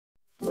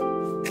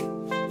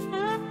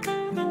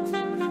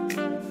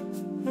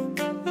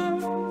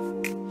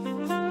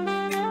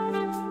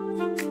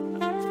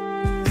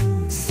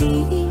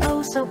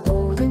CEO so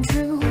bold and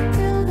true,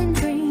 building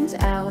dreams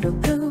out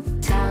of blue.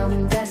 TAO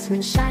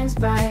Investments shines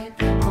bright,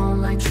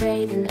 online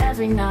trading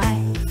every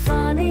night.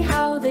 Funny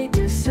how they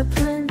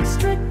discipline,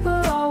 strict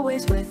but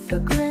always with a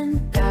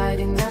grin,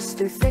 guiding us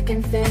through thick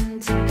and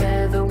thin.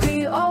 Together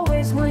we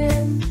always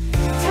win.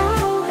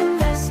 TAO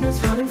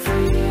Investments running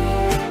free,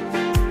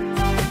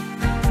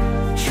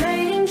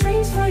 trading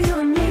dreams for you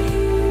and me.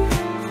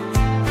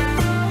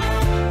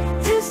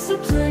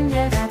 Discipline,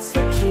 yeah, that's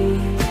the key.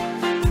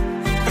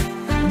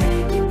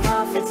 Making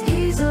profits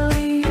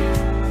easily.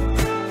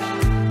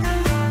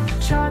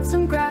 Charts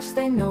and graphs,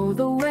 they know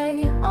the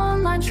way.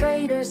 Online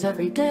traders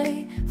every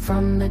day,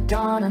 from the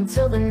dawn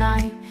until the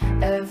night.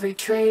 Every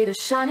trade a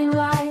shining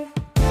light.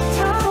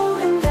 TAO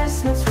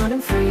Investments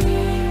running free,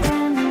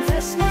 and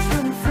investments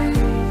running free.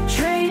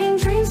 Trading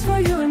dreams for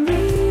you and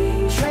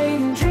me.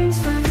 Trading dreams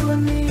for you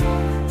and me.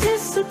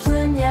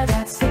 Discipline, yeah,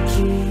 that's the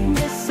key.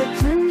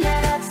 Discipline,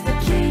 yeah, that's the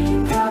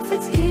key.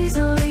 Profits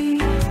easily.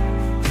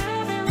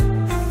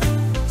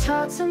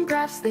 Charts and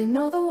graphs, they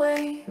know the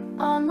way.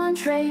 Online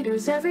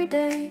traders every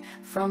day,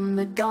 from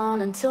the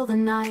dawn until the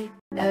night.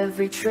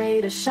 Every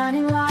trade a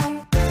shining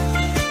light.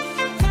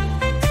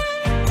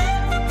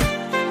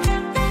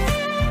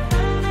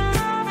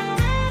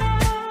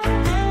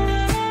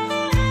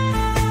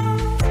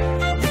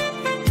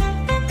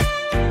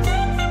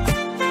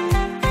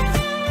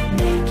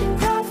 Making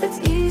profits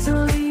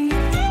easily.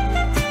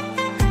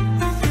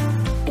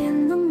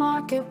 In the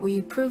market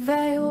we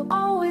prevail,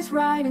 always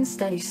ride and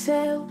steady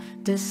sail.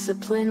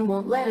 Discipline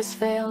won't let us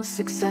fail.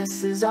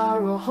 Success is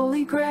our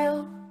holy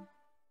grail.